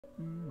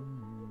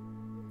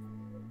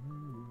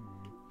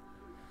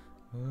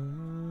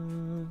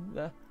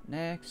The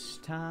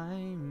next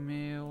time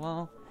it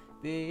won't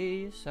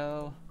be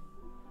so.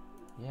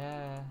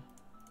 Yeah.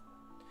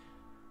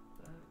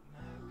 The next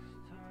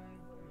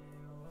time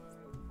it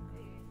won't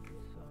be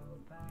so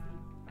bad.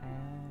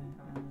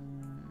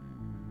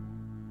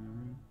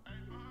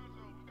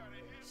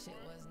 Shit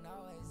wasn't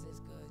always this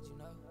good, you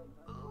know.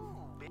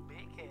 Ooh, big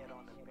head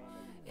on the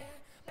band. Yeah,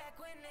 back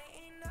when they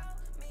ain't know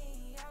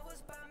me, I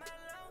was by my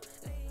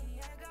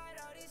lonely. I got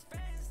all these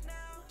friends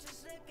now,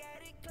 just look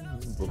at it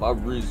close. But my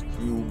wrist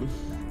cube.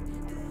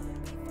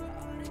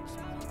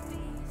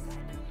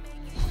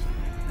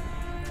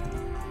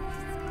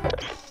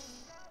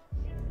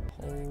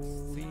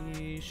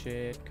 Holy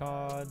shit,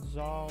 COD's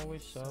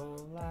always so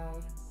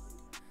loud.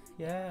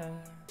 Yeah.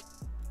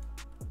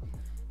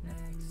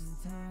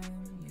 Next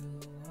time you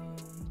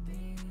won't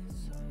be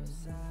so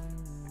sad.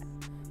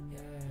 Yeah.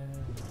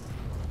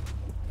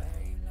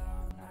 Very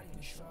long, not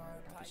even sure.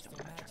 Pots don't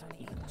match on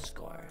even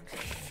score.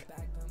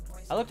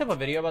 I looked up a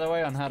video, by the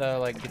way, on how to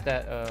like get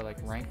that like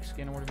rank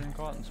skin or whatever you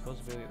call it, and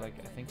supposedly like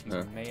I think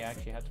you may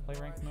actually have to play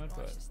ranked mode,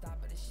 but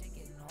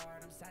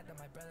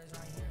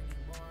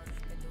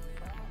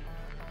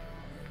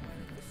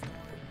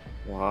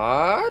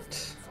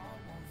What?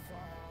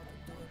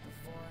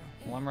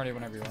 well, I'm ready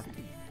whenever you are.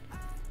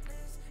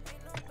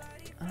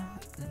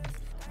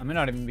 I may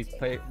not even be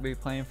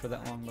playing for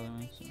that long, by the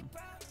way, so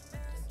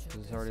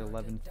because it's already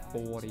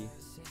 11:40.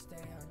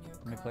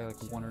 I may play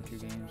like 1 or 2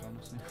 games,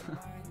 honestly.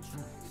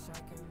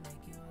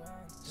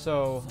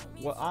 So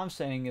what I'm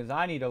saying is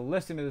I need to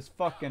listen to this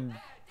fucking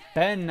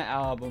Ben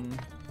album.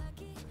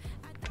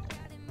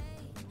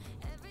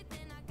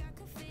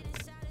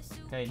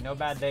 Okay, No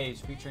Bad Days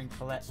featuring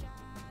Colette.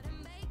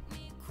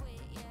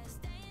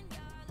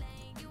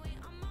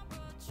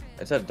 I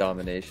just have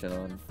domination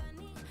on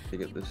to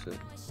get this shit.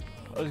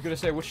 I was gonna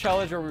say, which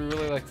challenge are we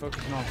really like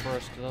focusing on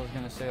first? Because I was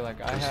gonna say like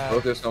I Just have.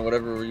 focus on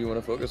whatever you want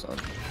to focus on.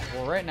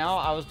 Well, right now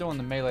I was doing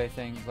the melee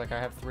things. Like I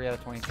have 3 out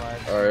of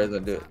 25. Alright,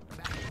 then do it.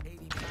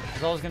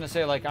 Cause I was gonna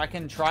say like I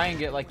can try and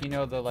get like, you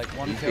know, the like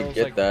one You kills could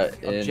get like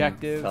that in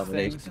objective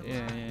combination. things.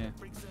 Yeah.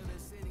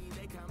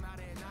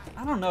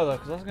 I don't know though,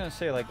 cause I was gonna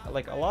say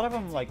like a lot of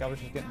them like I was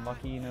just getting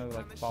lucky, you know,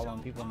 like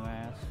following people in the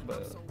ass,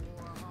 but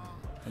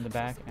in the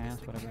back ass,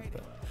 whatever.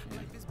 But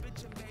yeah.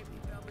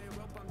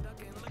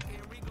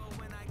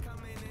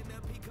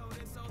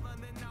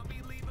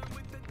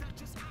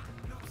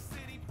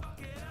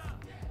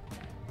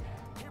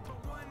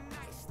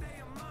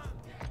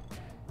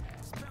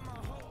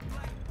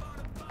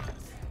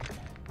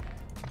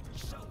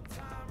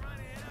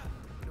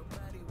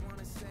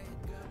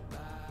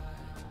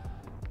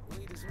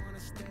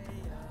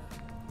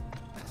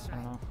 I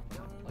don't know.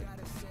 Like,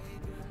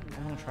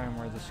 I want to try and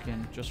wear the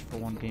skin just for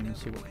one game and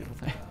see what people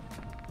think.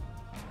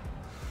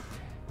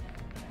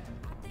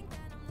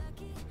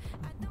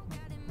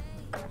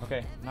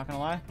 Okay, not gonna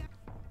lie.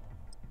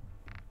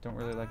 Don't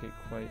really like it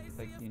quite,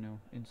 like, you know,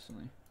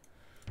 instantly.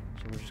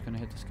 So we're just gonna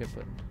hit the skip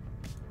button.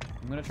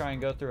 I'm gonna try and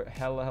go through it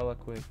hella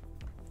quick.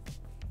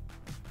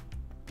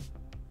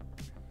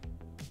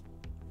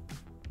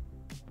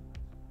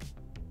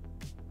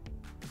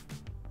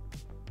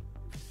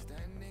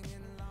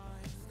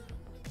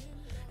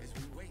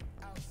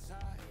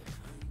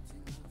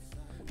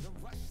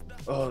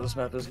 Oh, this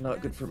map is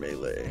not good for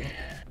melee.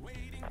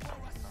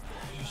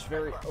 It's just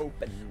very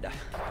opened. Holy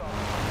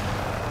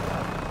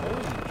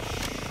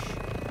shit.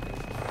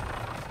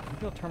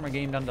 Maybe I'll turn my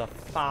game down to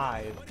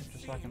 5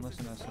 just so I can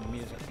listen to some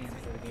music for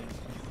the game.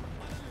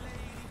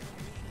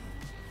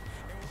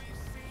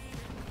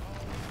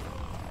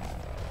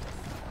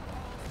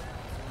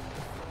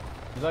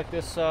 You like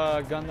this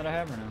gun that I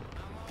have or no?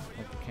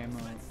 Like the camo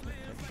type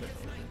shit.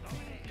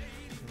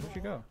 Where'd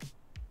you go?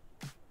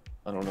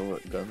 I don't know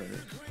what gun it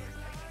is.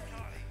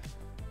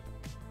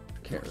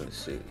 Can't really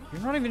see.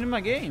 You're not even in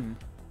my game.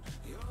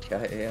 Yeah,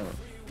 I am.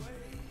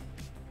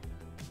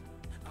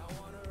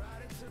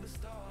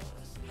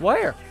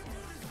 Where?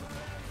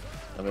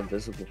 I'm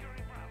invisible.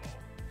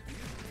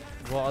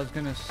 Well, I was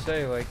gonna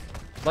say like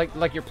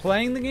you're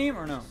playing the game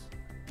or no?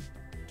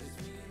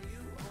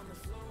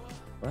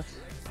 What?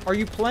 Are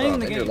you playing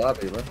the in game? your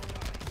lobby, bro.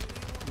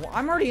 Well,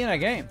 I'm already in a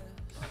game.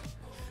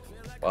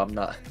 Well, I'm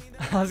not.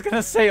 I was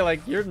gonna say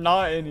like you're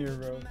not in here,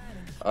 bro.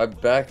 I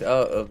backed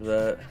out of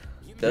that.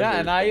 Yeah,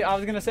 and I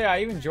was gonna say I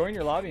even joined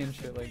your lobby and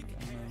shit. Like, I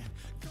don't know.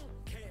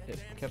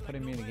 It kept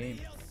putting me in the game.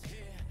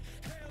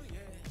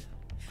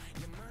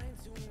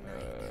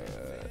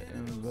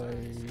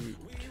 Invite.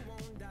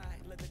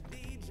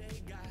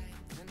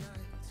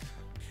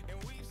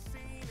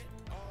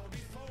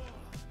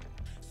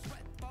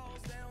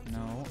 No,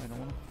 I don't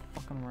want to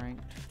fucking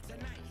ranked.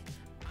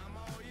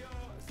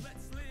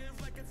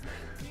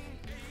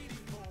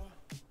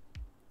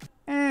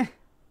 Eh.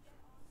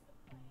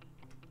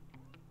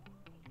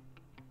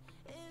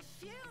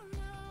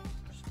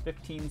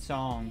 15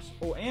 songs.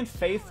 Oh, and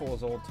Faithful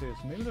is old too,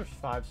 so maybe there's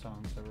 5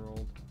 songs that are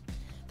old.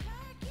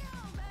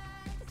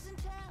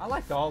 I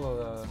liked all of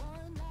the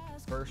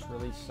first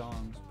release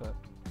songs, but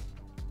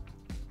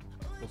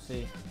We'll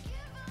see.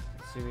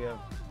 Let's see, we have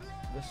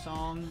this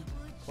song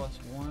plus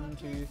 1,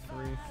 2, 3,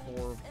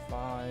 4,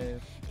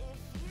 5,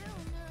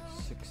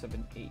 6,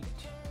 7, 8.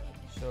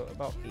 So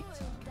about 8 times.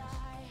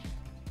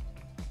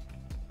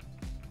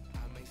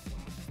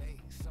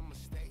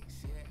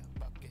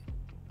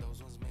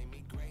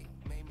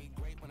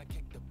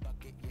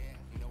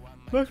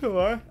 Not gonna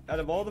lie, out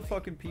of all the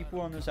fucking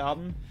people on this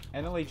album,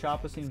 NLE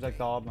Choppa seems like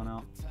the odd one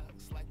out.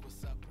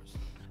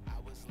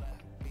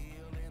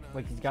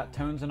 Like, he's got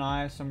Tones and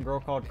I, some girl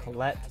called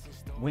Colette,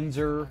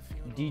 Windsor,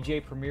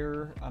 DJ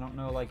Premier, I don't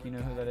know, like, you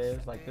know who that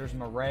is. Like, there's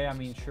Murray, I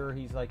mean, sure,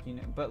 he's like, you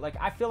know, but, like,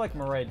 I feel like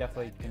Murray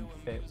definitely can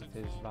fit with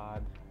his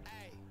vibe.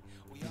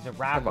 He's a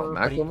rapper.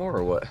 About Macklemore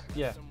or what?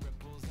 Yeah.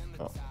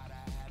 Oh.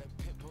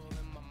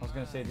 I was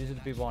gonna say, these are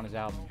the people on his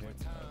album, dude.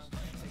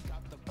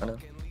 I know.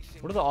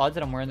 What are the odds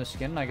that I'm wearing the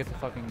skin and I get the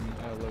fucking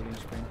loading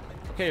screen?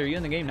 Okay, are you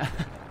in the game now?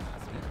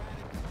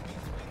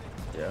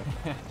 Yeah.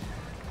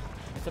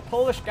 It's a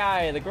Polish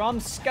guy, the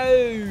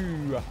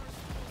Gromsko.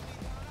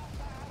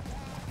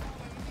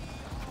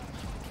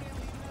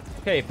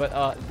 Okay,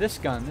 but this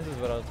gun, this is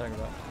what I was talking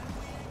about.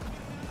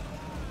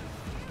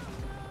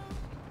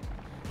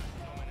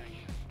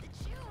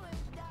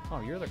 Oh,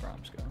 you're the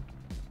Gromsko.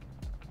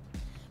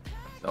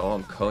 Oh,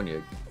 I'm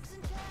Cognac.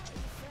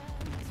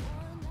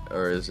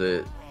 Or is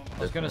it? I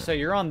was gonna say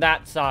you're on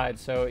that side,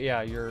 so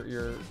yeah, you're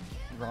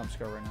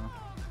Gromsko right now.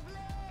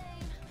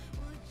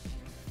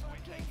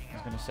 I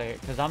was gonna say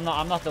it because I'm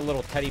not the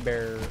little teddy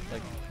bear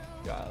like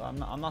guy.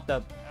 I'm not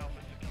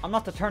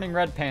the turning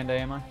red panda,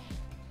 am I?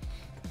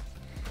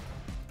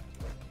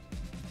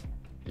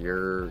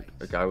 You're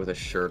a guy with a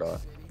shirt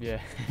off. Yeah.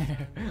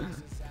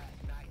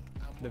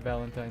 The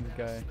Valentine's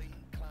guy.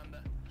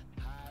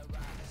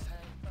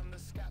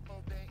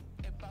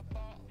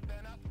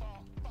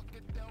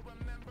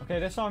 Okay,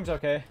 this song's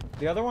okay.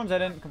 The other ones I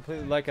didn't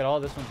completely like at all.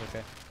 This one's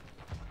okay.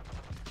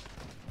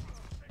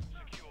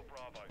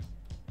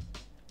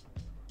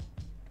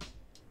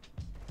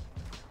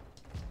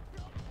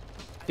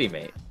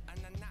 Teammate.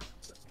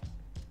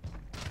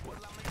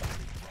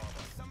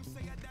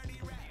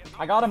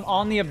 I got him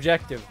on the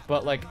objective,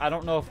 but like I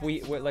don't know if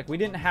we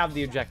didn't have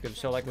the objective.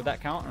 So like would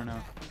that count or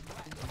no?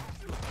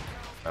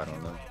 I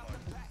don't know.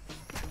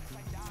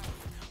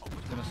 I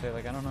was gonna say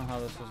like I don't know how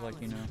this is like,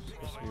 you know,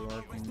 supposed to be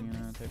working, you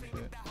know, type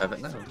shit.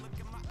 Haven't know.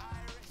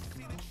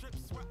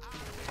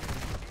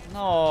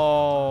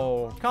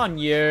 No,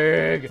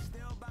 Kanye.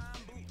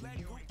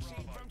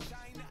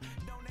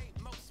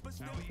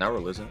 Now we're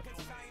losing it.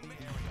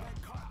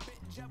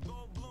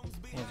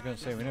 I was gonna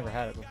say we never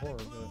had it before.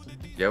 But...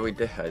 Yeah, we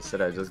did. I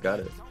said I just got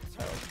it.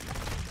 Oh.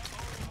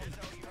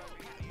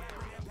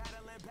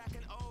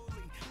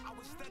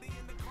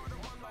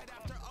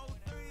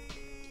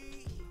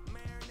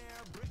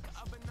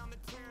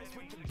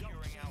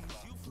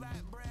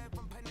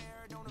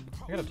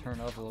 I gotta turn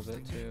up a little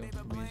bit too.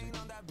 The music.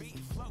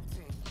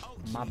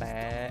 My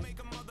bad.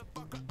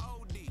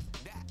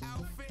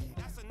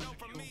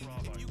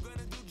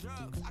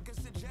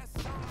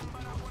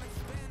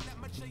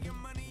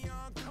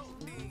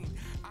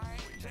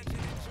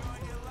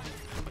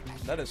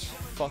 That is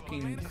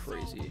fucking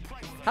crazy.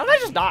 How did I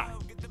just die?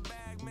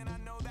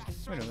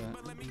 Wait a minute.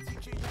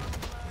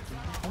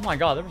 Oh my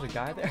god, there was a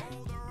guy there.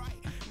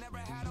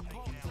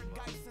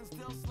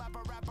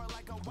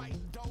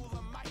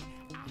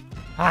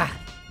 Ah.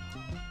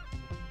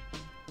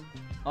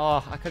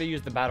 Oh, I could have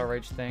used the battle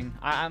rage thing.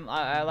 I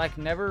like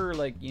never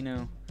like, you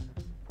know.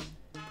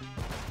 I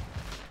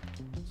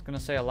was gonna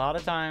say a lot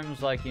of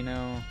times like, you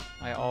know,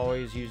 I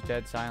always use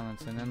dead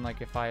silence, and then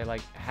like if I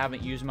like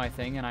haven't used my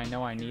thing and I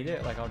know I need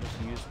it, like I'll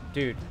just use.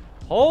 Dude,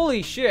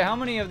 holy shit! How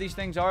many of these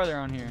things are there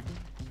on here?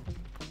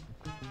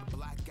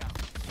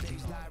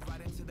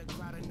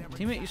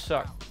 Teammate, you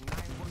suck.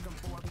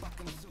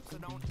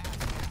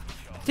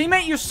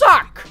 Teammate, you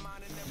suck.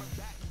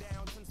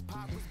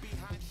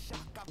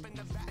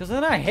 Cause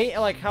then I hate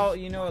like how,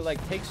 you know, it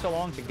like takes so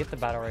long to get the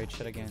battle rage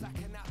shit again.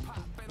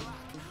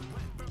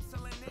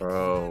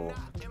 Bro.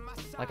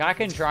 Like I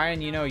can try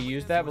and, you know,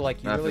 use that, but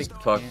like you really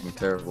That's fucking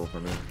terrible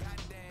for me.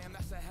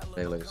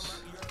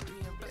 Playlists.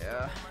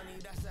 Yeah.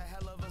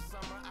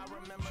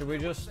 Should we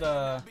just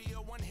whatever,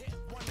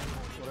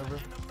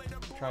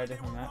 try a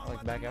different map,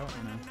 like back out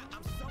or no?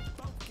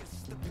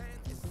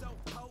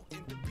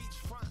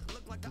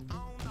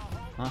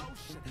 Huh?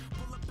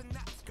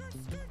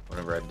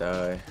 Whenever I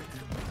die.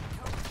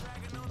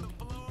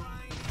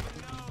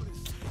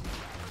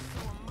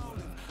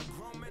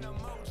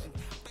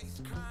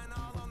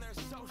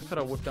 Could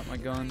have whipped up my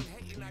gun.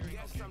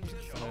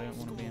 But I didn't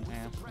want to be an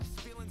ass.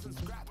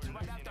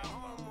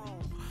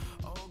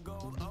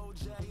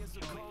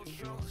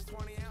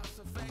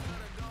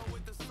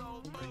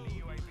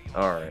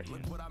 Alright.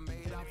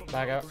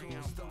 Back out.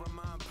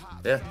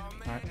 Yeah.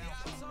 Alright.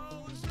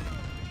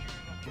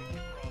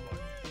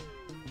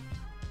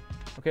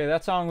 Okay,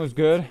 that song was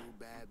good.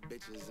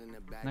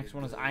 Next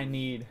one is I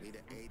Need.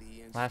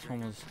 Last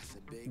one was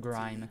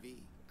Grime.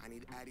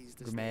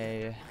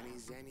 Grime.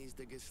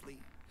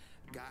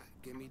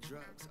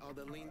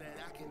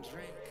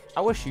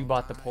 I wish you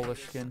bought the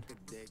Polish skin.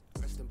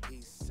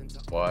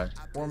 Why?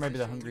 Or maybe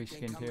the Hungry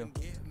skin too.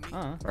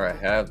 Or I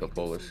have the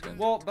Polish skin.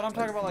 Well, but I'm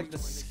talking about like the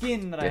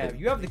skin that I have.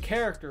 You have the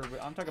character,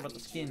 but I'm talking about the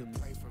skin.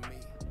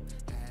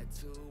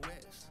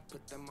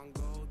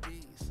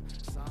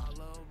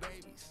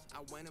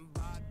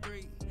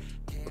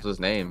 What's his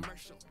name?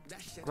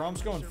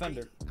 Gromsko and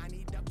Fender. I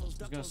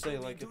was gonna say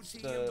like it's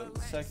the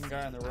second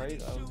guy on the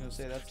right. I was gonna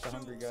say that's the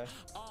hungry guy.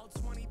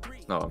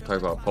 No, I'm talking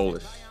about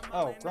Polish.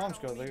 Oh,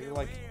 Gromsko. They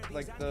like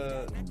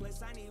the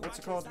what's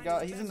it called? The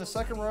guy. He's in the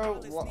second row.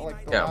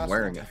 Like the Yeah, last I'm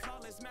wearing one. it.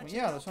 Well,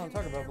 yeah, that's what I'm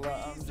talking about. But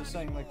I'm just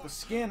saying like the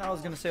skin. I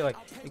was gonna say like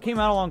it came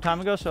out a long time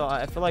ago, so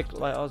I feel like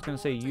I was gonna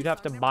say you'd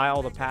have to buy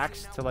all the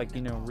packs to like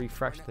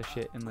refresh the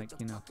shit and like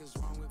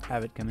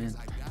have it come in.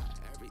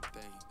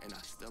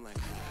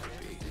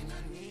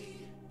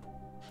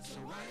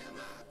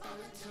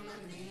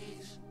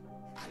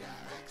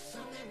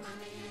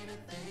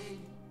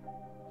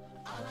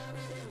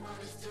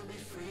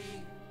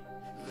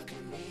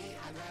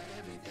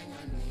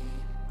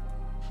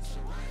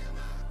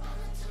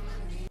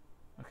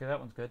 Okay, that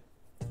one's good.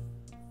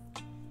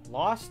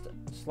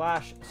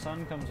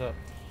 Lost/Sun comes up.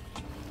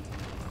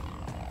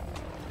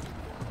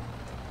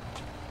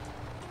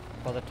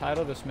 By the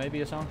title, this may be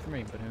a song for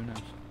me, but who knows?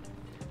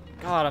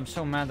 God, I'm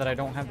so mad that I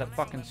don't have that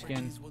fucking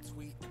skin.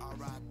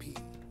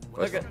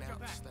 Look at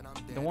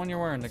the one you're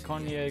wearing, the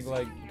Kanye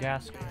like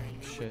gas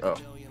shit. Oh.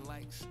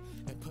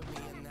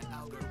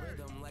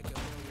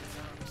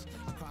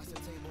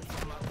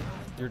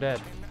 You're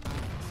dead.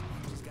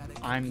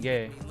 I'm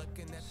gay.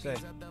 Say.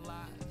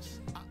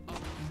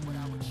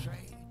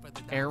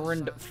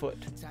 Errand foot.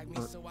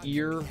 Or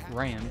ear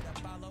rand.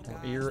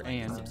 Or ear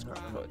and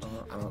foot.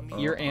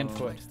 Ear and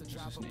foot. Is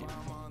his name.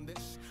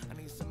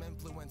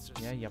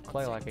 Yeah, you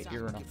play like an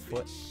ear and a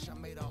foot.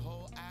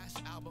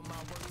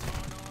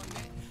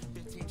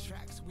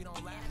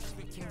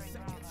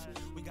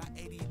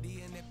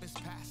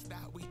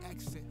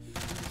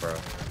 Bro.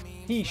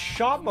 He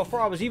shot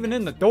before I was even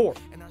in the door.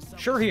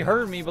 Sure, he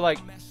heard me, but like,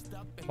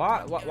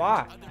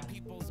 why?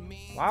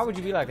 Why would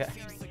you be like that?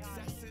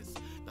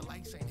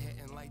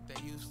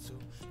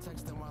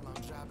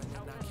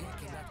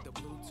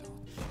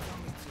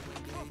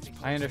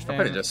 I understand.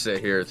 I'm gonna just sit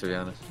here, to be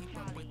honest.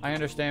 I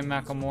understand,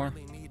 Macklemore.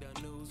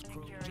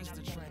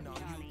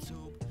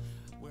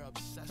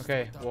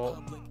 Okay,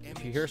 well,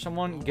 if you hear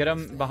someone, get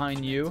them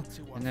behind you,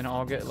 and then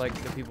I'll get like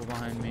the people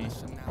behind me.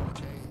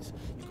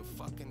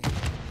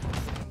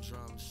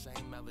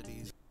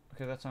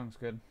 Okay, that sounds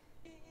good.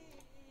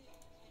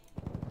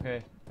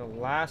 Okay, the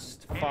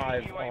last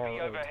 5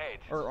 are,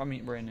 or I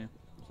mean, brand new.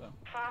 So.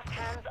 Fast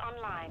hands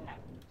online.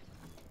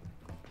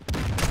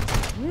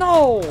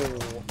 No!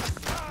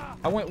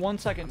 I went 1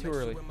 second too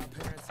early.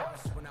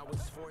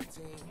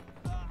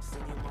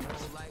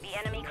 The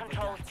enemy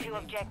controls 2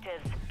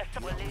 objectives.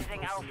 We're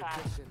losing Alpha.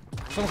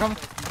 Someone coming?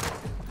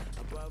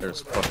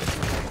 There's fucking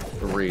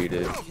 3,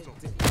 dude.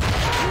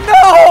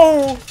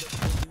 No!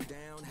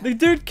 The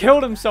dude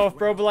killed himself,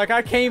 bro, but like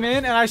I came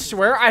in and I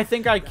swear I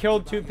think I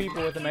killed 2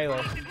 people with a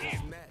melee.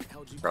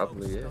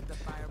 Probably, yeah.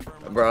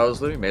 Bro, I was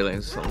literally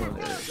meleeing someone. I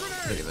was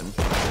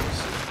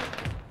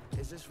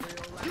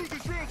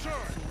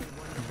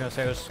gonna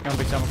say there's gonna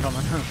be someone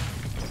coming.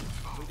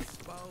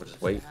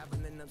 Just wait.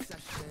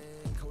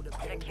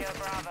 Secure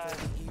Bravo.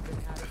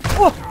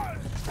 Whoa!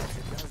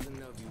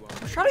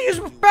 I'm trying to use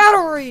my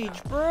battle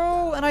rage,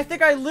 bro, and I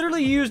think I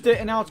literally used it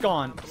and now it's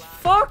gone.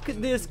 Fuck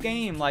this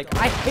game. Like,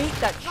 I hate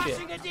that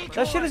shit.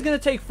 That shit is gonna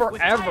take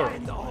forever.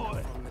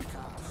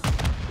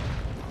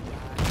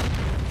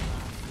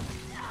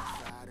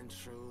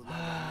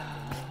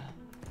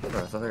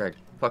 Bro, I thought I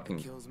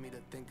fucking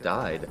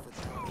died.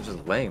 I was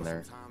just laying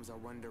there.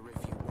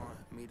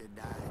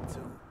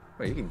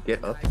 Wait, you can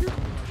get up here?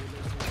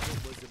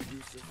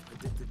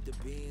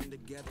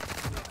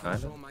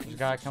 There's a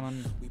guy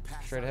coming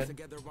straight ahead.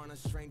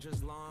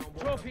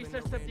 Trophy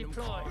system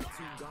deployed.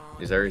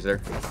 He's there, he's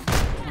there.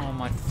 Oh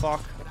my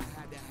fuck.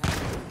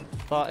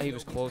 Thought he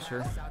was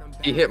closer.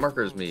 He hit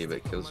markers me,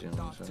 but kills you.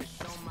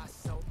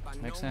 So.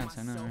 Makes sense,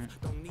 I know, right?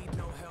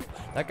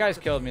 That guy's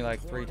killed me like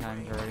 3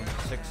 times already.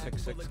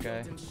 666 guy.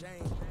 I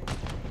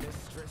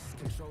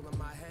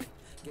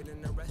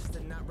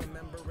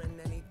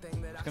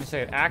was gonna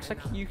say it acts like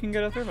you can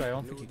get up there, but I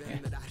don't think you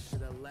can.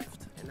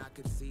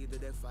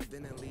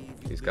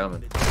 He's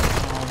coming.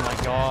 Oh my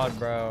god,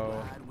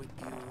 bro.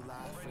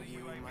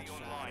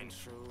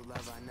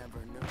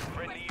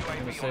 I'm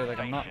gonna say like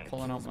I'm not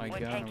pulling out my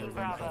gun or anything,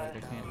 but like I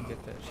can't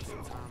get that shit.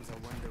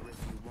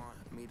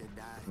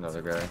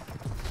 Another guy.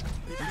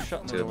 I'm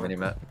shutting the To the door.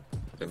 mini-map.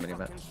 To the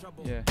mini-map.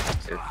 Yeah.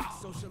 Here.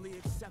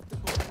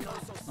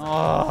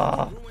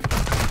 Oh.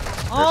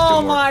 There's Oh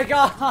 2 more. my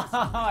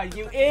god,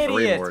 you 3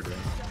 idiot! more, dude.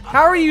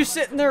 How are you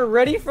sitting there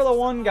ready for the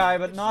one guy,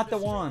 but not the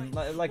one?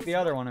 Like the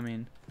other one, I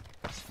mean.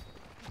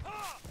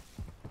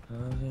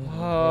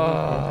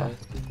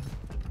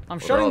 I'm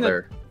shutting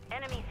the.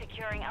 Enemy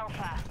securing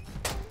Alpha.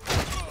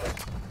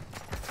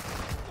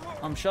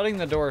 I'm shutting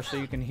the door so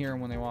you can hear them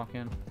when they walk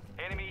in.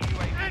 Enemy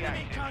UAV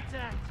Enemy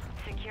contact.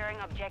 Securing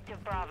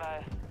objective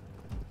Bravo.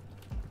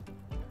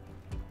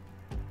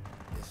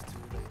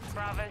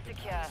 Bravo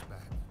secure.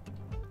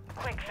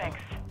 Quick fix.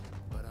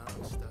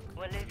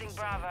 We're losing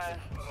Bravo.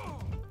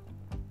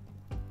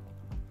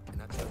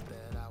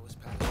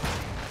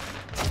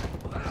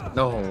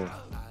 No.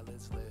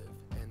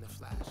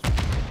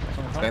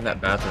 Stay in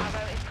that bathroom.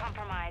 Bravo is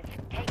compromised.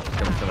 Take it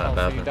Come to down.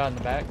 that Oh, so you bathroom. died in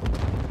the back?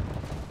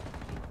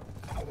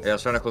 Yeah, I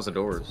was trying to close the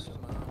doors.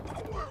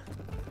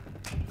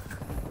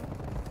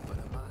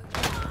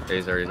 Yeah,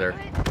 he's there, he's there.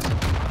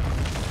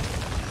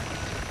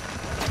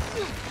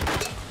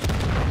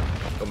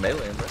 Go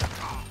melee him, bro.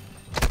 Oh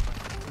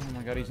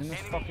my god, he's in this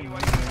fucking room.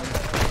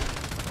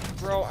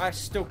 Bro, I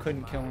still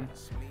couldn't kill him.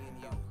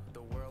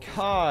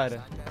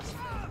 God.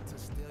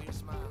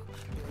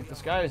 Like,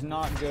 this guy is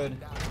not good.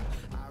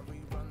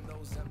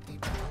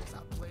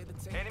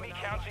 Enemy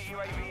counter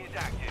UAV is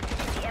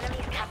active. The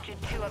enemy's captured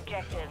 2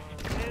 objectives.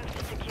 Move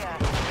to secure.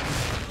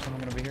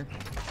 Someone gonna be here?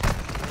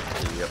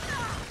 Yep.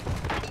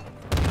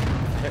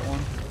 Hit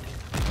one.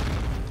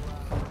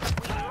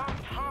 We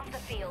lost half the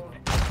field.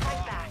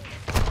 Fight back.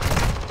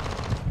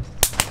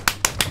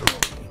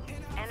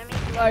 Enemy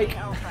losing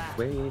Alpha.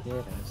 Where did I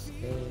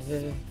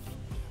stay?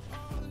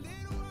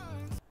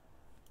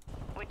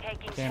 We're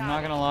taking Okay, I'm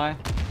not gonna lie.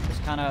 It's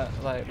kind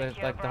of like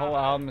the whole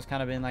album has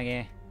kind of been like,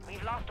 eh.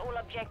 We've lost all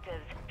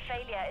objectives.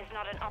 Failure is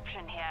not an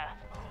option here.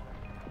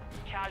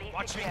 Charlie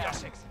Watching secure. your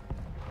 6.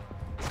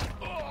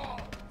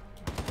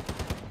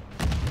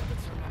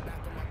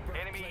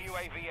 Enemy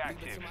UAV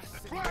active.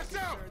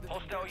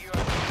 Hostile UAV in the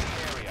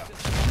area.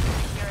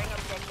 Securing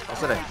objective I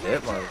said I Alpha.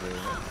 hit Marley.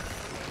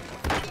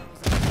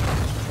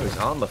 Oh, he's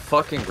on the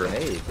fucking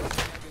grenade.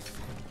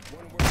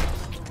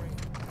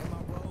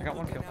 I got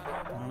one kill. I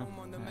don't know.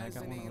 Yeah, I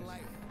got one of those.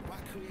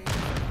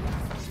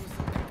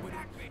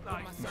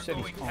 You said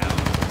he's on.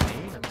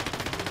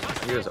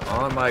 He was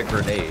on my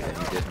grenade and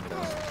he didn't.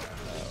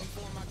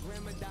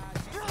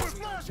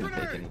 Didn't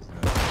take any.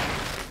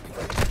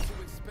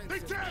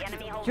 The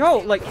enemy holds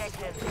Yo, 2 like,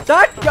 objectives.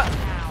 that guy.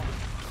 Now.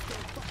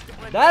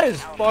 That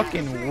is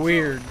fucking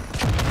weird.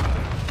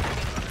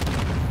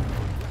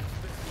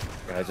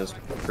 Guy just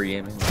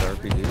pre-aiming with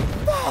RPG.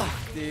 Fuck,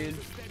 dude.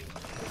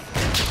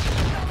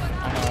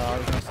 I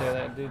was gonna say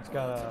that dude's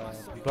got a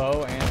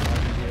bow and an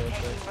RPG.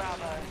 Taking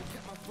Bravo.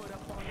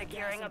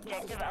 Securing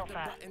objective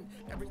Alpha.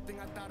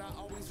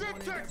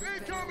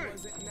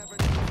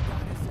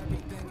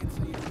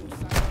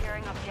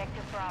 Securing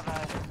objective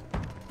Bravo.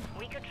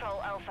 We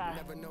control Alpha.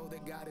 Never know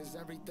that God is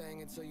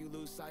everything until you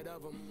lose sight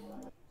of him.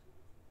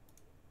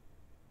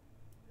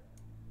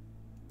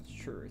 That's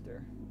true right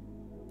there.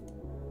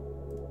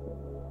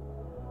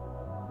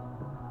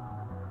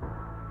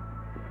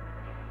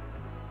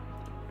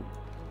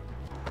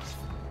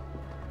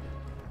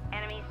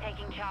 Enemies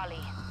taking Charlie.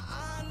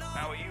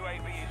 Our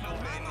UAV is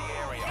orbiting the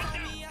area.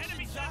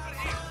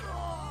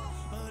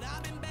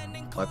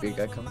 Might be a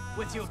guy coming.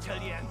 With you till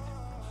the end.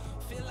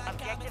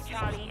 Objective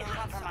Charlie is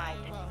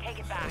compromised. Take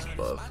it back.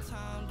 Above.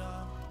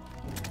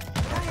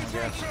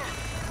 Yes.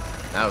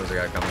 Now there's a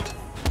guy coming.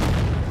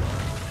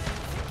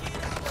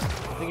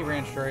 I think he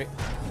ran straight.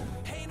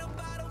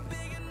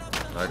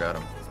 I got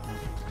him.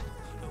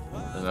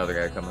 There's another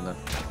guy coming though.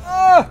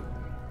 Ah!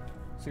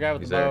 It's the guy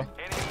with He's the there. bow.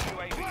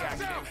 Enemy UAV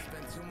active.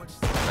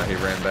 No, he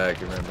ran back.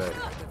 He ran back.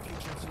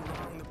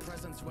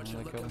 I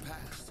killed him.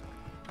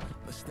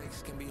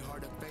 Mistakes can be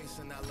hard to face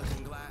in that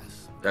looking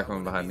glass. Guy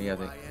coming behind me, I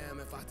think.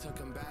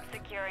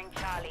 Securing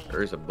Charlie.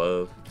 Or he's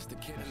above. Actually,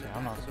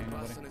 I'm not seeing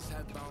anybody.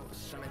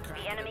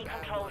 The enemy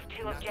controls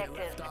 2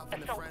 objectives.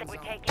 Assault that we're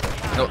taking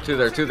Charlie. No, two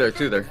there, two there,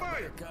 two there.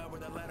 We're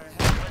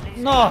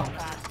losing No!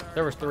 Alpha.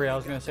 There was 3. I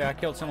was gonna say I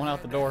killed someone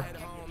out the door.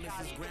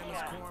 Charlie secure.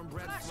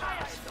 We've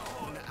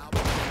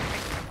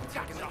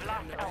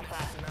lost Alpha.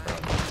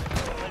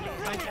 We're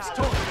losing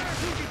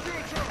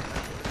Charlie.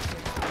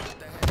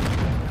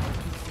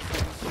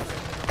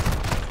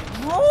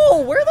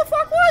 No! Where the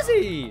fuck was he?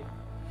 The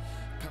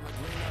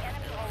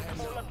enemy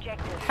holds all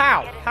objectives.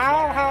 How? Get it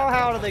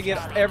How did they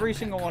get every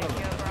single one of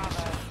them? Secure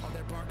Bravo.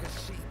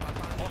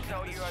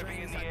 Hostile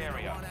UAV in the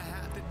area.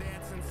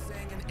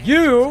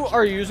 You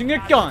are using a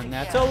gun.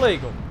 That's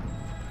illegal.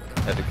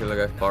 Had to kill a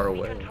guy far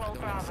away. Control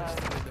Bravo.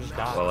 Just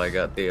die. While I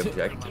got the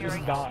objective.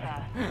 Securing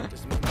die. Alpha.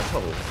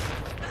 Oh,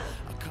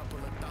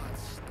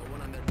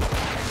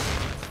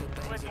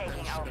 We're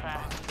taking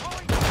Alpha.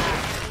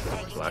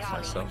 Taking black Charlie.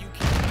 myself.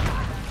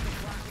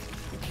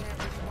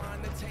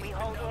 We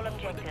hold all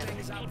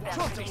objectives. Keep them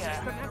secure.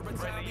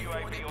 Friendly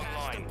UAV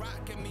online.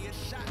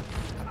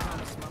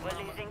 We're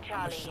losing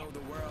Charlie.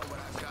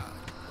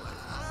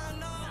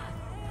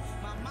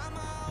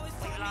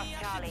 We've lost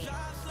Charlie.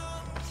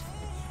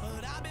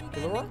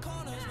 Killer?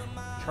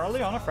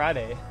 Charlie on a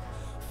Friday.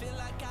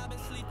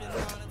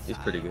 He's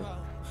pretty good.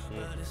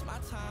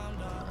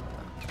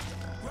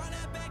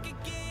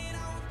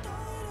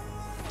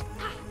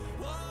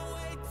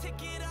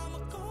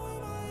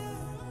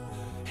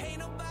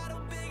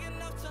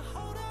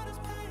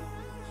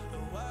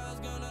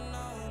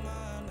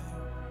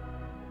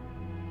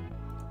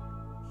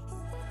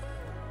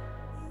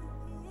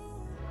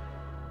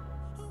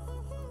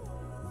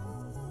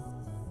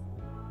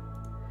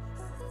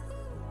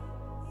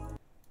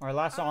 Alright,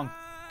 last song.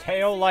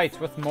 Tail Lights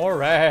with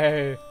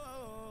Moray. I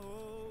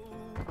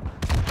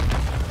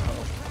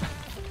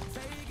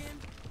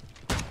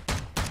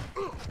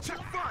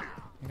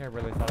think I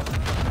really thought it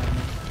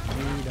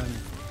was done.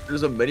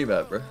 There's a mini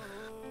map, bro.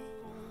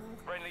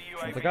 Friendly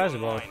Well, UAV the guys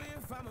above. online.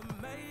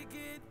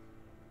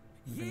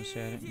 I'm gonna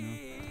say I didn't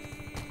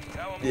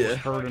know. Yeah.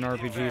 Heard an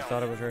RPG,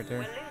 thought it was right there.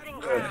 We're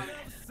losing ground.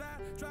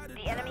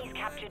 The enemy's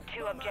captured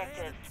 2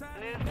 objectives.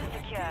 Move to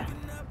secure.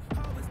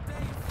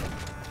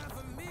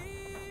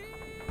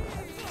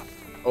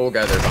 Oh,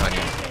 guy there behind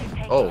you.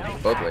 Oh,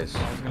 both ways.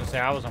 I was gonna say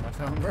I was on my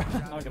phone, bro.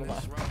 Not gonna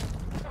lie.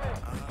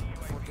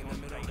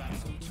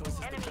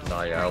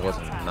 Nah, yeah, I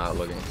wasn't not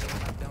looking.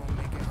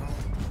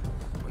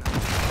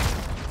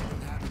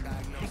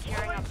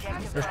 Securing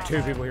objective. There's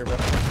 2 people here, bro.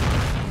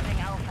 Losing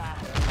Alpha.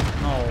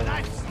 No.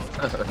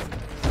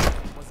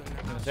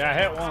 See, I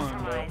hit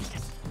one, bro.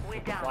 We're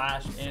down.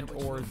 Flash and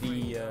or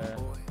the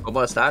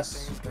 ¿Cómo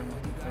estás?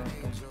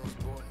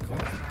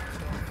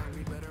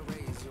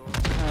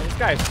 this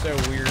guy's so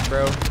weird,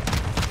 bro.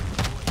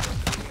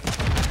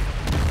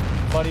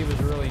 Buddy was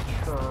really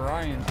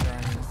trying.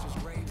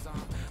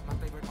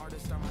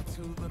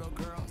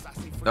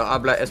 No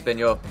habla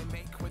español.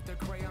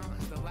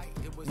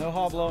 No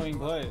hall blowing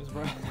plays,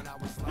 bro. I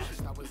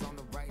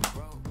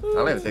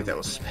don't even think that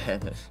was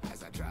Spanish.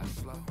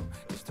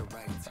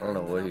 I don't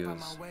know what he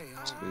was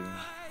speaking.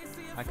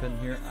 I couldn't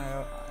hear. I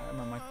had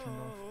my mic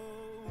turned off.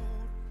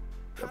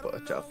 A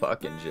bunch of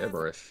fucking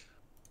gibberish.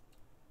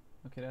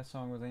 Okay, that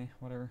song was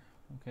whatever.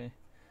 Okay.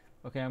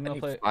 Okay, I'm gonna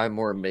play. 5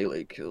 more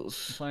melee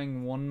kills.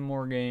 Playing one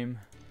more game.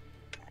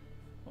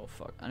 Oh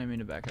fuck! I didn't mean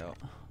to back out.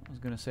 I was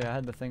gonna say I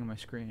had the thing on my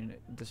screen and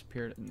it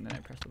disappeared and then I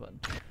pressed the button.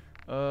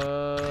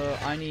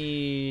 I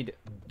need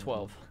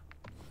 12.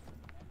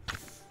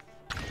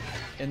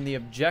 In the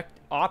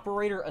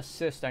operator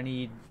assist, I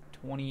need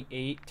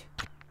 28.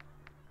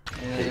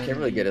 Yeah, you can't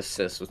really get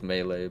assists with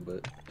melee,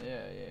 but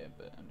Yeah,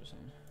 but I'm just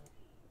saying.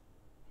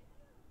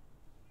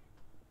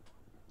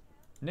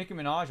 Nicki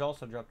Minaj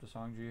also dropped a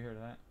song. Did you hear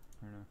that?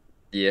 Or no?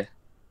 yeah.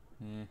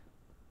 Yeah.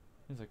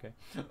 It's okay.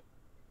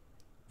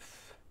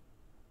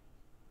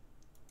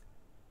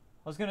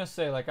 I was gonna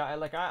say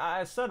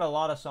I said a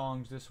lot of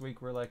songs this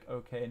week were like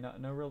okay,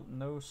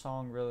 no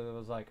song really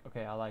was like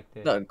okay, I liked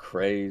it. Nothing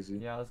crazy.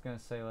 Yeah, I was gonna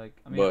say like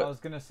But- I was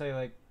gonna say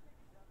like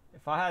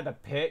if I had to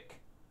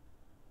pick,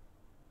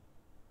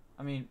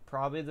 I mean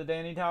probably the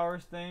Danny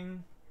Towers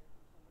thing.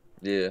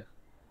 Yeah.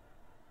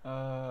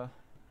 The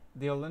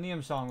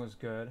Millennium song was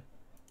good,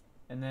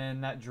 and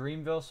then that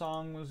Dreamville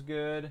song was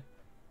good,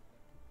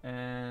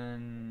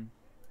 and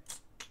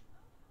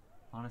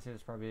honestly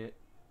that's probably it.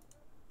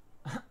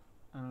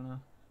 I don't know.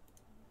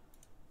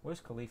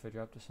 Where's Khalifa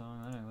dropped a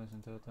song? I didn't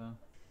listen to it though.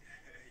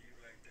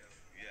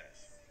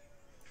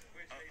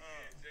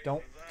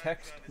 Don't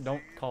text,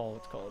 don't call,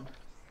 it's called.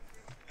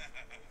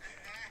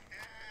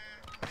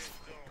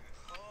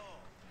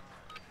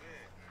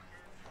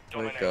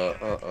 Like,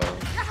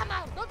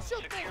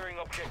 Securing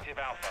objective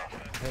Alpha.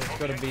 There's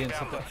gotta be in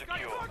something.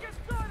 Secure.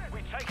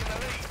 We've taken the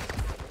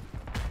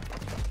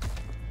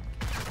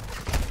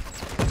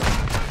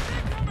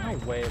lead. No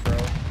way, bro.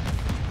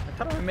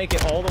 I thought I would make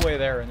it all the way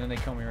there and then they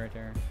kill me right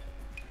there.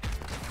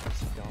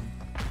 Dumb.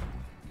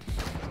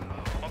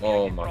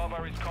 Oh Objective my.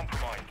 Bravo is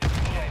compromised.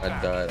 I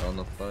died on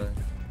the fly.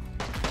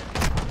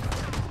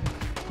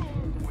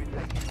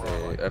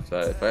 Hey, if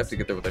I have to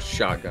get there with a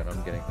shotgun,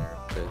 I'm getting there.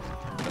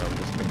 And I'm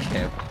just gonna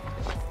camp.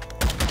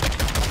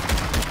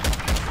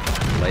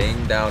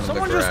 Laying down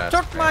Someone in the grass.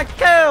 just took my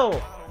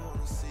kill!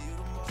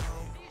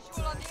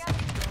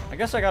 I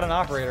guess I got an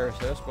operator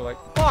assist, but like,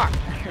 fuck!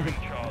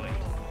 Charlie.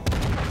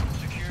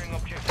 Securing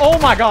objective. Oh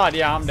my god,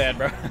 yeah, I'm dead,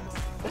 bro.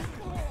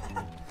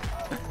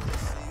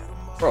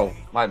 Bro,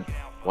 my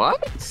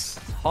what?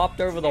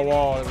 Hopped over the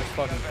wall, there was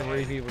fucking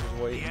 3 people just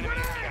waiting.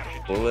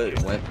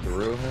 Bullet went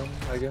through him,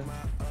 I guess.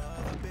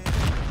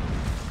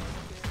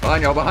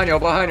 Behind you, behind you,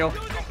 behind you.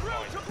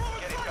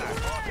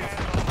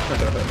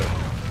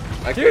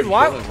 I Dude, couldn't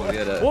why? kill him when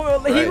had a Well,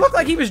 he right. looked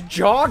like he was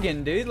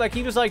jogging, dude. Like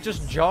he was like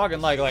just jogging,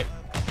 like. I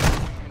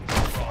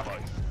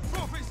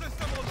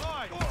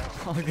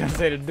was gonna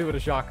say to do with a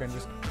shotgun,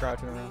 just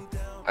crouching around.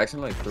 I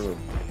accidentally threw a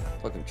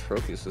fucking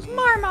trophy system.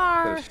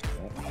 Marmar.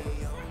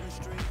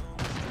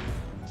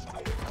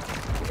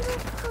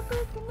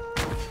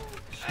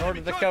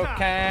 Snorted the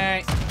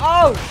cocaine.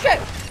 Oh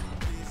shit!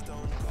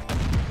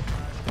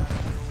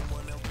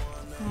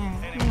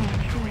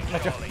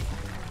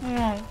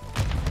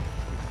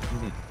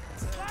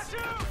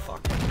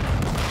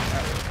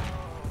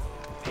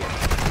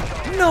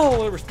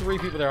 No, there was 3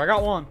 people there. I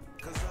got 1.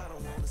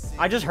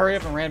 I just hurry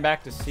up and ran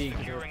back to see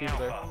because there were people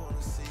there. Our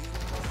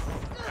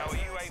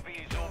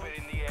UAV is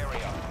orbiting the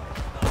area.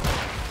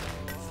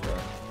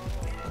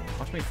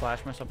 Watch me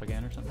flash myself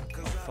again or something.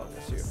 Oh fuck,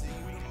 that's you.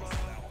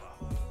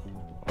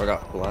 I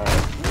got blind.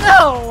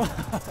 No!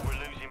 We're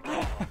losing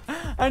Bravo.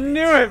 I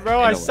knew it,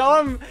 bro. I know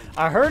saw him.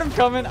 I heard him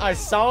coming. I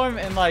saw him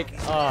and like,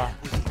 Enemy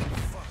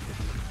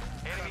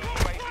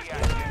UAV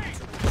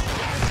active.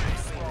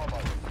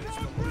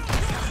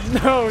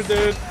 no,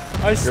 dude.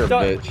 I You're a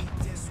stuck. bitch.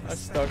 I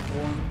stuck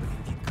one.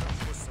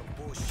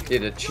 He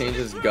had to change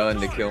his gun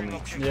to kill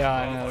me. Yeah,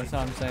 I know. That's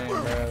what I'm saying,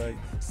 bro. Like,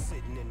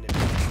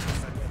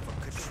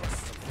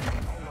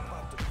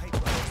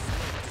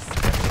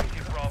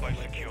 Bravo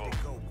secure.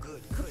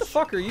 what the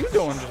fuck are you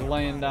doing just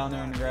laying down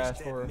there in the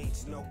grass for?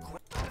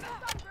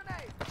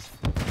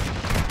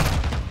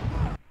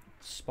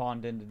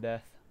 Spawned into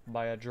death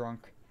by a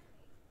drunk.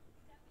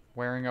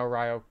 Wearing a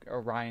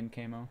Orion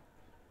camo.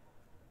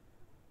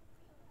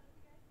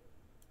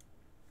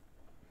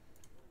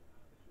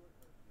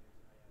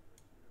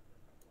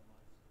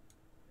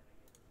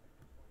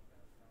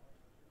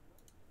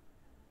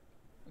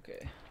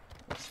 Okay.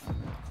 I'm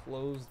gonna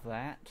close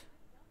that.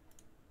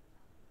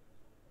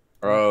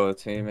 Bro,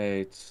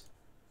 teammates.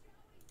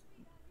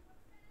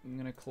 I'm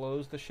gonna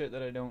close the shit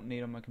that I don't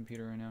need on my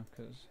computer right now,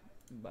 because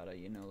I'm about to,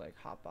 you know, like,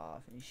 hop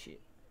off and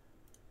shit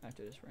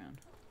after this round.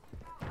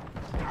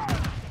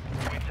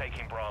 We're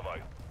taking Bravo.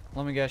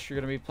 Let me guess, you're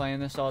gonna be playing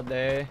this all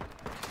day.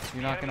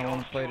 You're not gonna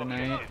want to play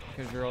tonight,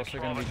 because you're also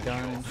gonna be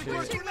done and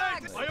shit.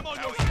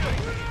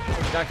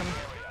 Back him.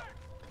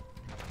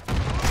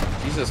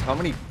 Jesus, how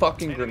many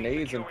fucking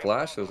grenades and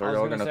flashes I are was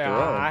y'all gonna gonna say,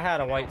 throw? I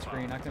had a white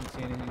screen. I couldn't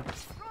see anything.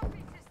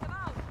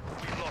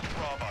 We've lost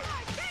Bravo.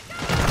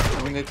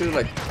 I mean, they threw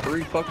like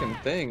 3 fucking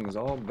things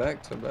all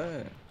back to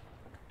back.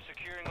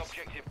 Securing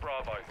objective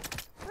Bravo.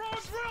 We've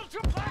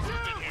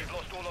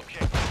lost all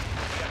objectives. We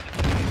have to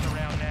turn this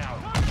around now.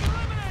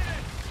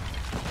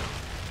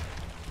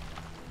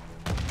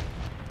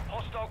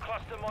 Hostile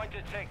cluster mine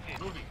detected.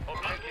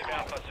 Objective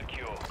Alpha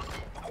secure.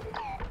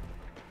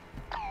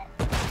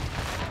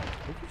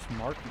 Who keeps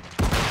marking?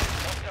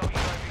 Hostile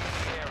UAV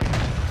in the area.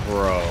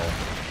 Bro.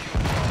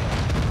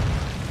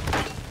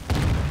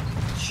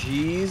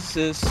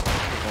 Jesus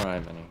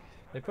Christ.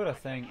 They put a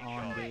thing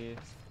on the...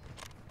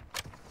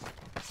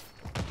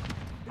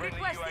 Friendly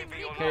UAV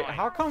Okay, online.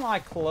 how come I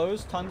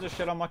closed tons of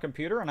shit on my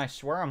computer and I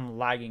swear I'm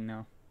lagging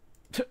now?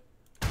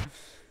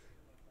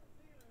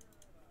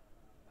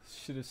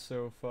 Shit is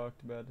so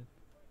fucked, bad.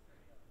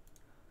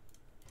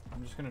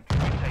 I'm just gonna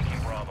try. Taking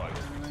Bravo.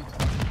 Anyway.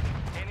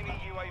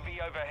 Enemy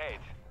UAV overhead.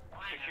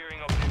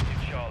 Securing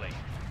objective Charlie.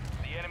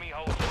 The enemy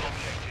holds all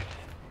objectives.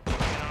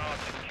 Getting our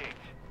asses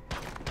kicked.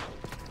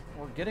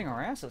 We're getting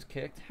our asses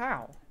kicked?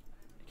 How?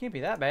 It can't be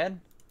that bad.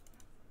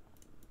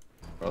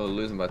 Bro,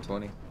 losing by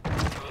 20.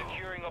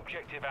 Securing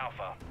objective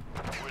Alpha.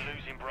 We're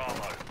losing Bravo.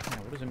 Yeah,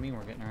 what does it mean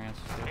we're getting our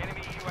asses kicked?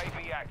 Enemy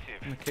UAV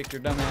active. I'm gonna kick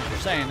your dumb ass for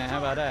saying that. How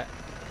about that?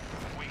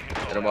 We Get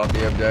control him off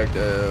the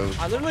objective.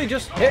 I literally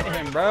just hit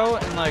him, bro,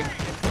 and like, I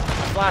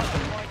flashed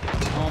him.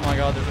 Oh my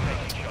god, there's a...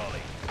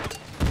 Charlie.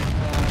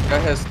 Guy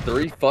has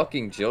 3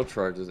 fucking jill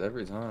charges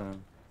every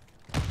time.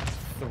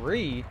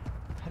 3?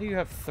 How do you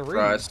have 3?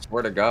 Bro, I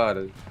swear to God,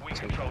 it's We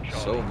control Charlie.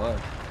 so much.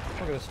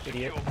 Look at this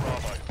idiot. Secure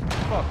Bravo.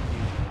 Fuck you.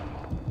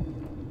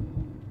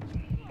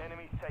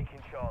 Enemy's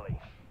taking Charlie.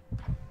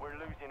 We're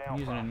losing I'm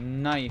using a Alpha.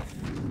 knife.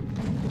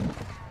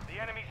 The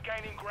enemy's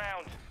gaining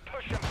ground.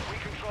 Push them. We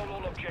control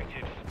all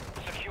objectives.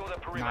 Secure the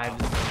perimeter.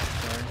 Knives.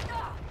 Sorry.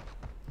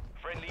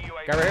 Friendly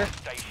UAV Guy right here.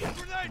 station.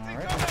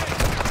 Alright.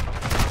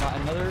 Got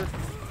another.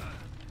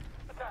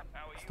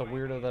 It's the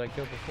weirdo that I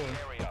killed before.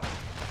 Area.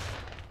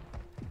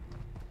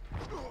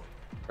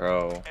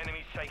 Bro.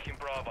 Enemy's taking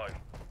Bravo.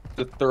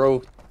 To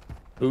throw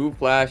 2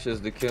 flashes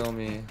to kill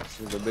me.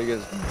 She's the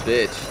biggest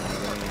bitch.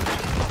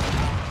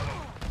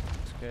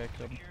 Okay, I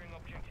killed him. Securing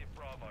objective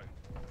Bravo.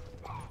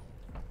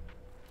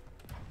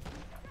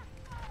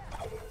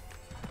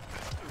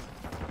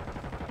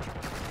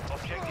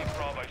 Objective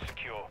Bravo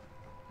secure.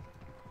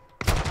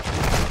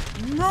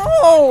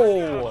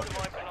 No! Mine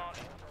plant.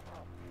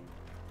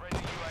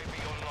 Friendly UAV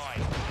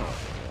online.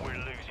 We're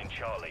losing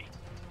Charlie.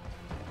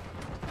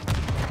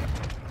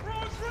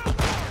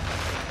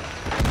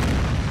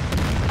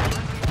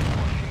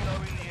 Kilo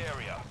in the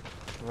area.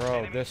 Bro,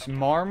 this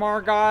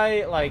Marmar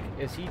guy, like,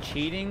 is he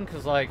cheating?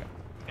 Cause like,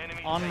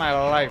 Enemy on taking my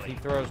life, he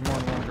Charlie. throws more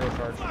than one drill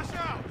charge.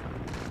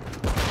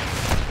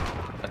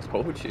 I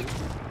told you.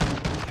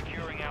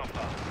 Securing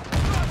Alpha.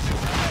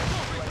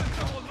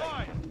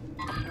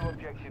 Two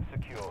objectives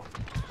secure.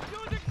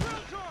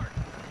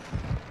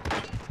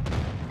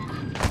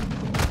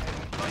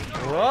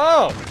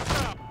 Bro!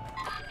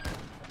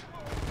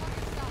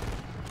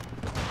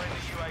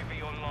 Friendly UAV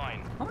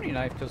online. How many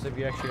knife kills have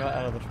you actually got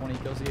out of the 20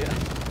 kills you had?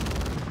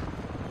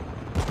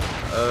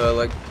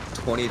 Like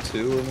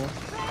 22 or more.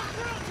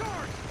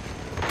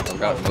 I've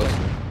got most of them.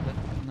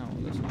 No,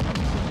 this one.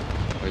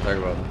 What are you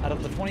talking about? Out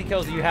of the 20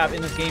 kills you have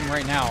in this game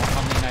right now,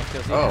 how many knife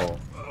kills you Oh.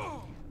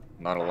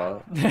 Not a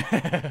lot.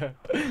 have?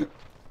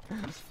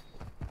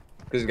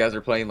 These guys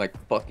are playing like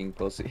fucking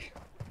pussy.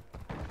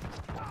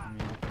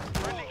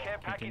 Friendly care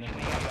package in the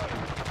AO.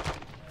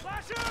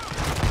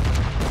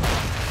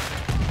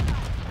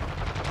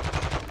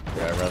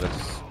 Yeah, I'd rather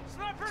just...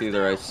 It's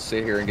either I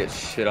sit here and get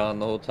shit on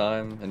the whole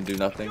time and do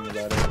nothing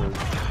about it, or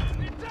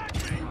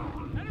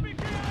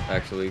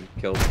actually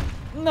kill them.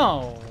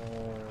 No.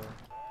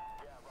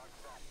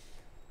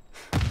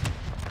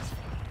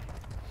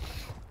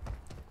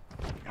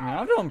 I mean,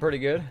 I'm doing pretty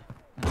good.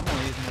 I'm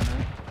only using a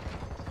knife.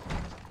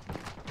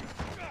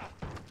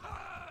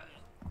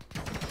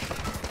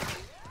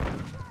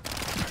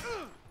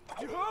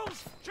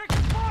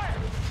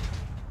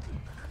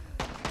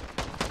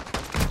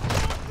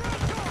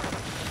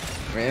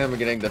 I mean, I'm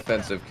getting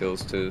defensive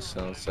kills too,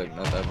 so it's like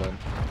not that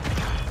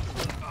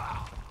bad.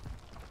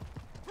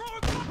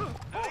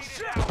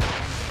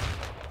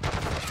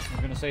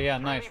 I'm gonna say, yeah,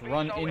 nice.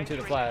 Run into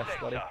the flash,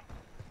 buddy.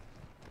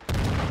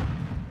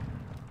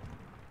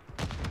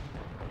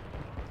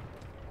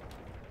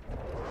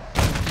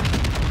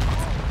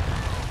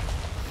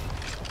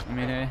 I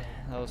mean, hey,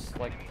 that was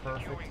like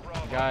perfect.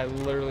 The guy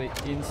literally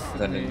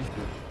instantly.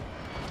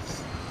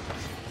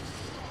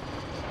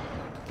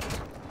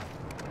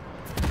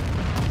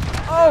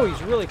 Oh,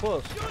 he's really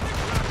close.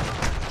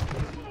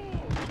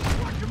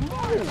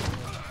 Dude,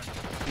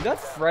 that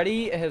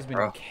Freddy has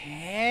been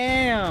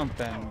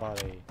camping,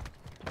 buddy.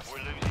 We're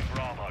losing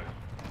Bravo.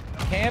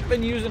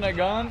 Camping using a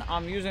gun.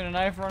 I'm using a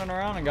knife running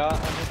around and got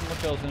just more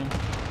kills than him.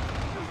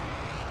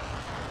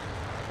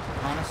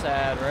 Kinda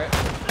sad, right?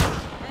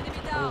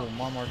 Oh,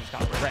 Marmor just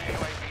got wrecked.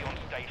 UAV on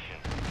station.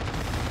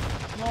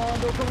 Come on,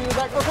 don't put me in the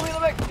back, don't put me in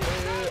the back. Yeah.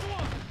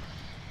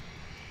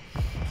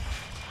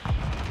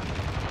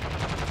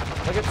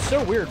 Like, it's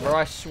so weird, bro.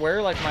 I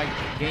swear, like, my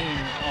game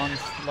on,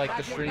 like,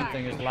 the stream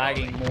thing is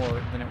lagging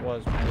more than it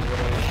was when I was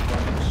literally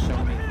running so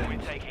many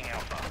things. Taking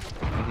Alpha.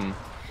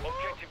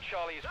 Objective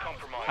Charlie is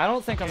compromised. I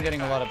don't think I'm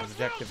getting a lot of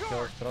objective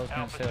kills, but I was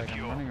gonna say, like,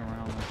 I'm running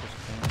around like just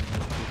killing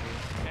those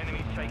people.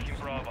 Enemy taking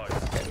Bravo.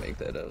 Can't make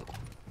that out.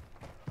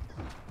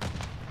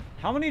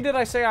 How many did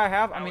I say I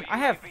have? I mean, I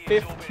have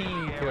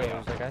 15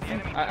 kills. Like, I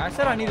think I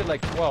said I needed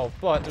like 12,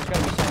 but there's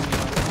gotta be some.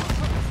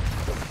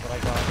 But I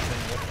got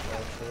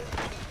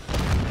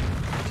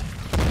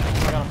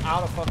I'm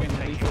out of fucking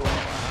lethal.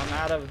 I'm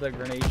out of the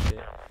grenade shit.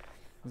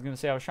 I was gonna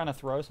say I was trying to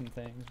throw some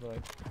things, but.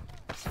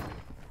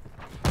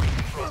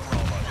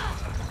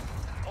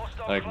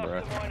 Like,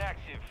 bro.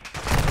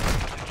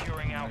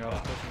 Securing Oh my God,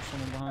 Alpha. there's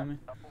someone behind me.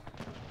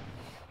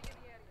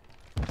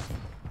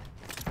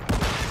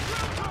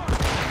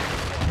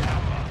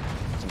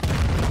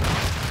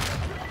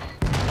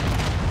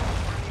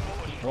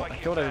 Well, I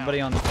killed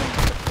everybody on the thing.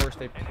 But first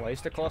they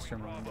placed a cluster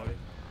mine, buddy.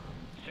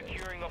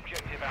 Securing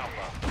objective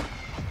Alpha.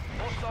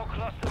 Hostile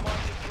cluster mine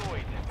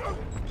deployed.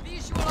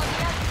 Visual on the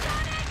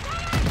outside.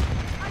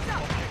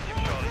 Objective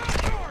Charlie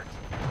secured.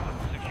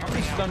 How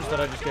many stuns did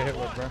I just get hit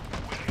with, bro?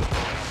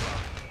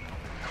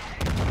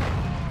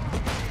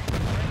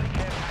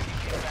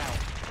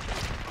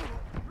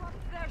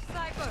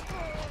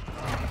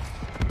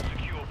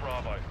 Secure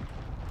Bravo.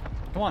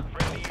 Come on.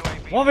 Friendly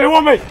UAV.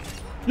 1v1 me!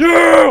 Yeah!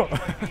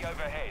 UAV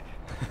overhead.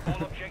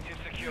 All objectives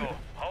secure.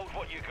 Hold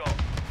what you got.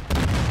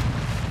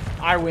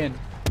 I win.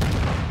 Losing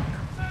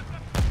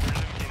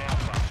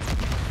Alpha.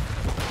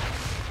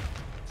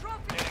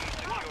 Enemy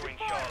securing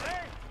Charlie.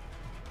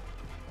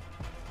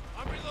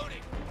 I'm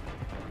reloading.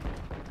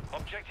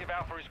 Objective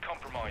Alpha is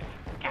compromised.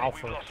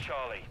 Alpha. We've lost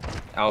Charlie.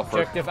 Alpha.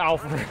 Objective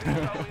Alpha.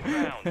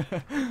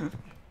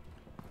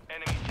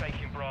 Enemy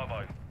taking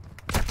Bravo.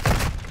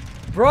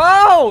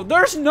 Bro,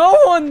 there's no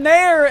one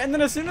there, and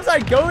then as soon as I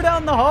go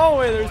down the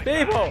hallway, there's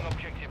people.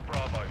 Objective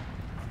Bravo.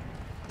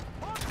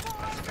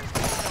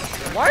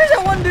 Why is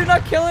that one dude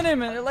not killing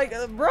him? And like,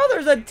 bro,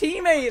 there's a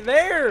teammate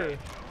there. We're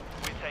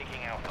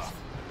taking Alpha.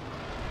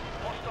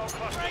 Hostile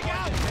cluster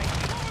mine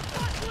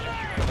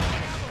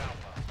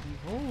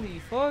Holy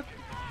fuck.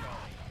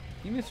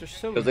 Teammates are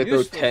so Because they throw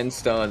useless. 10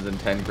 stuns and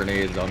 10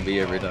 grenades on B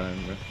every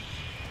time, bro.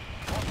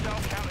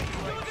 Hostile counter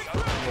UAV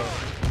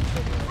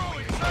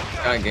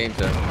Kind of game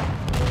time.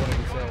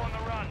 on the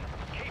run.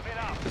 Keep it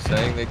up. Just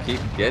saying they keep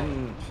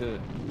getting shit.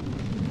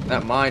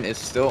 That mine is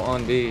still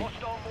on B.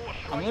 Hostile more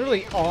strike. I'm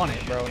literally on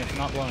it, bro, and it's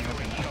not blowing up.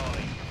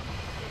 Charlie.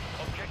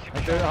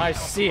 Objective Like, I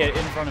see it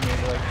in front of me.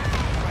 Like,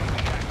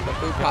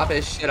 Who pop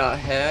his shit out?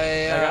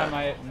 Hey, that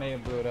guy may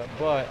have blew it up,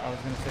 but I was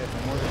gonna say if the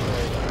mortar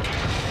strike.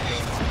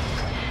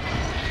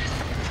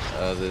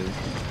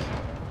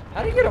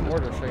 How do you get a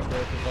mortar strike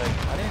there? Cause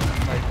like I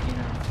didn't like see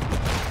anything.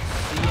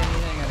 I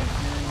didn't hear anything.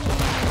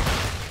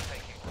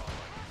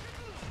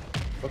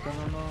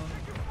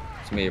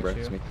 It's me, bro.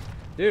 It's me.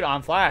 Dude,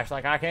 I'm flash.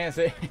 Like I can't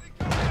see.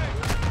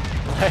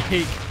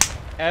 Like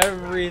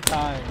every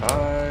time.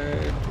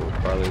 I will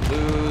probably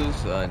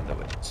lose. I know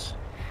it.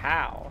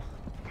 How?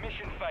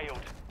 Mission failed.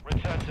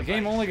 Return to The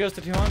game base. only goes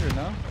to 200,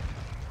 no?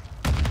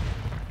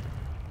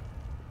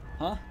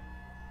 Huh?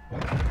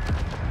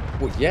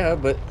 Well, yeah,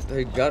 but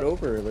they got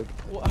over it. Like,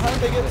 Well, how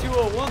did they get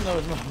 201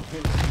 those moments?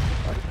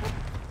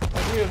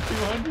 Like we have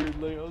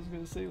 200. Like I was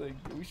gonna say, like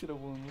we should have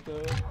won with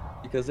that.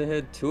 because they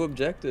had 2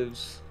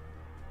 objectives.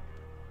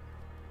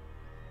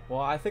 Well,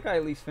 I think I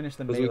at least finished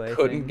the Because melee we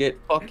couldn't thing. get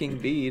fucking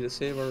B to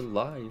save our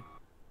life.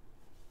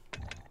 I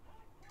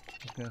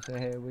was gonna say,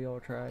 hey, we all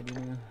tried, you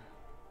know.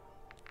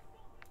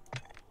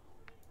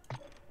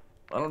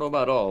 I don't know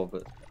about all,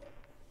 but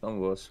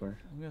some of us were.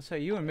 I'm gonna say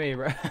you and me,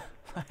 bro.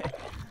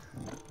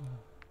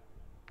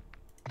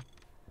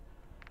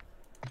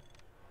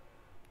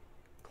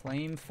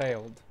 Claim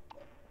failed.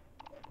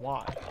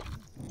 Why?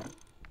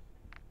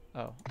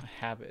 Oh, a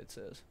habit it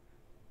says.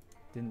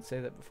 Didn't say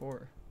that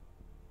before.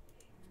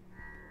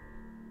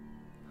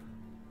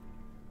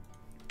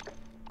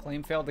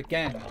 Claim failed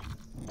again.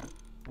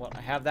 What,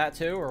 I have that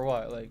too, or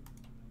what? Like,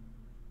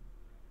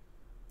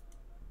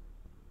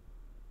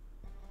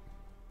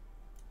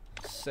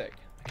 sick.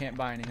 I can't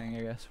buy anything,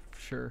 I guess, for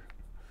sure.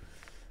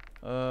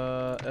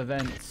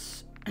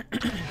 Events.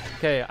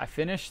 Okay, I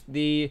finished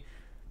the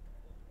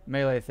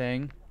melee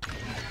thing.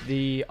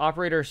 The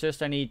operator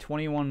assist, I need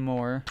 21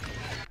 more.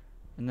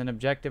 And then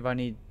objective, I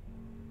need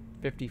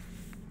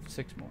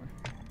 56 more.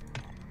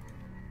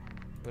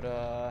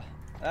 But,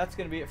 that's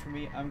gonna be it for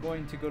me. I'm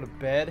going to go to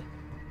bed.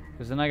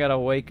 Because then I gotta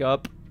wake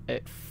up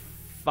at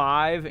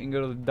 5 and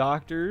go to the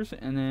doctor's.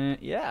 And then,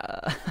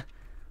 yeah.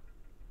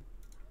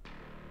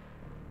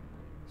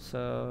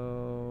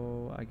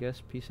 So, I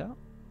guess peace out.